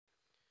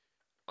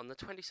On the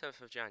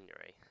 27th of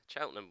January,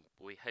 Cheltenham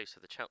will be host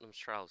of the Cheltenham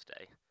Trials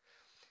Day.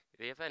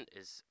 The event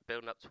is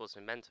building up towards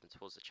momentum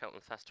towards the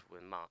Cheltenham Festival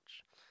in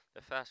March.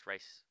 The first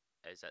race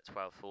is at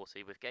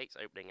 12:40, with gates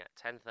opening at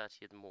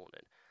 10:30 in the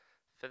morning.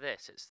 For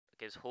this, it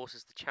gives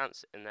horses the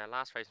chance in their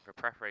last race for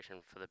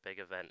preparation for the big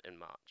event in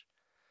March.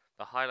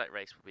 The highlight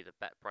race will be the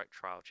Bet Bright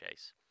Trial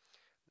Chase.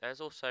 There's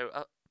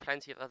also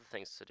plenty of other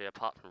things to do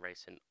apart from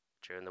racing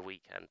during the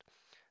weekend.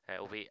 It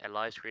will be a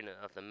live screening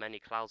of the Many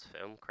Clouds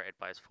film created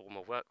by his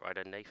former work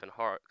rider Nathan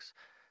Horrocks,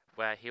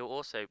 where he'll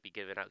also be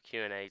giving out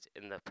Q&As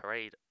in the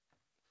parade.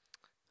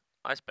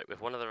 I spoke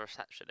with one of the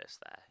receptionists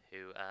there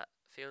who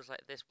feels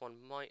like this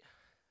one might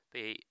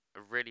be a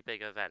really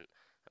big event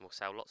and will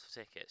sell lots of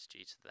tickets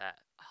due to their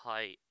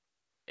high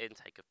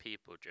intake of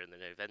people during the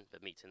November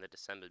meeting, the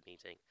December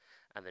meeting,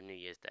 and the New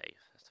Year's Day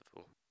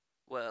festival.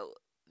 Well,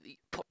 the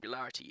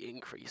popularity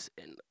increase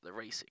in the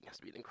racing has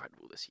been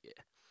incredible this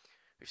year.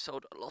 We've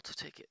sold a lot of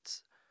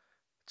tickets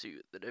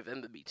to the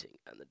November meeting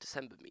and the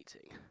December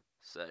meeting,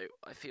 so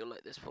I feel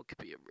like this one could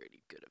be a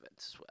really good event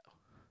as well.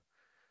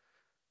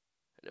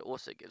 And it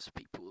also gives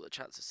people the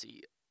chance to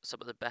see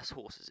some of the best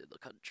horses in the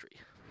country.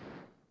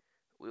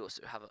 We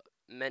also have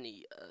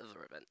many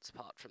other events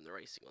apart from the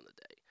racing on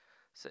the day,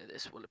 so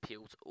this will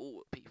appeal to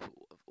all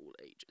people of all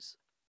ages.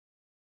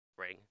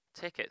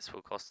 Tickets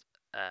will cost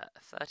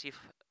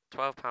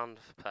 £12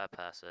 per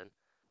person.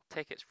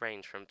 Tickets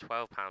range from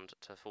 £12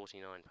 to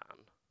 £49.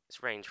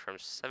 It's range from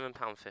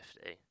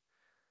 £7.50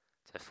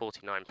 to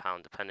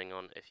 £49 depending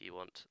on if you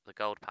want the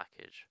gold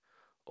package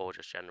or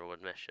just general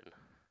admission.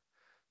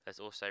 There's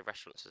also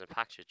restaurants and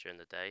packages during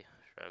the day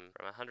from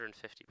 £150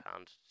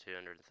 to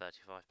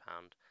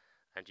 £235,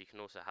 and you can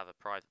also have a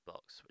private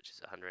box which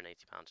is £180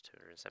 to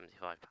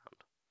 £275.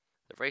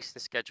 The racing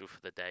schedule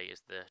for the day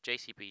is the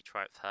JCB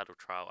Triumph Hurdle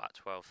Trial at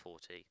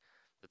 12:40,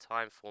 the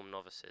Time Form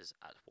Novices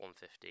at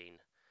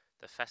 1:15,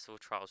 the Festival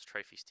Trials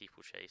Trophy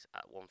Steeplechase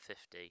at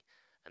 1:50,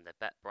 and the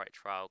Bet Bright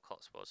Trial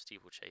Cotswold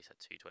Steeplechase at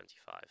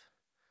 2:25.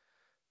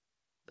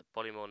 The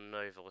Bollymore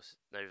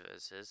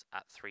Novices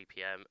at 3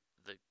 p.m,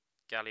 the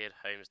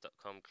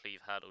GalliardHomes.com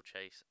Cleve Hurdle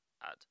Chase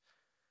at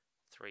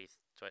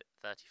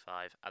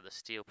 3:35, and the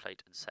Steel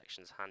Plate and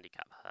Sections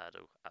Handicap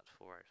Hurdle at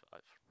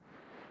 4:05.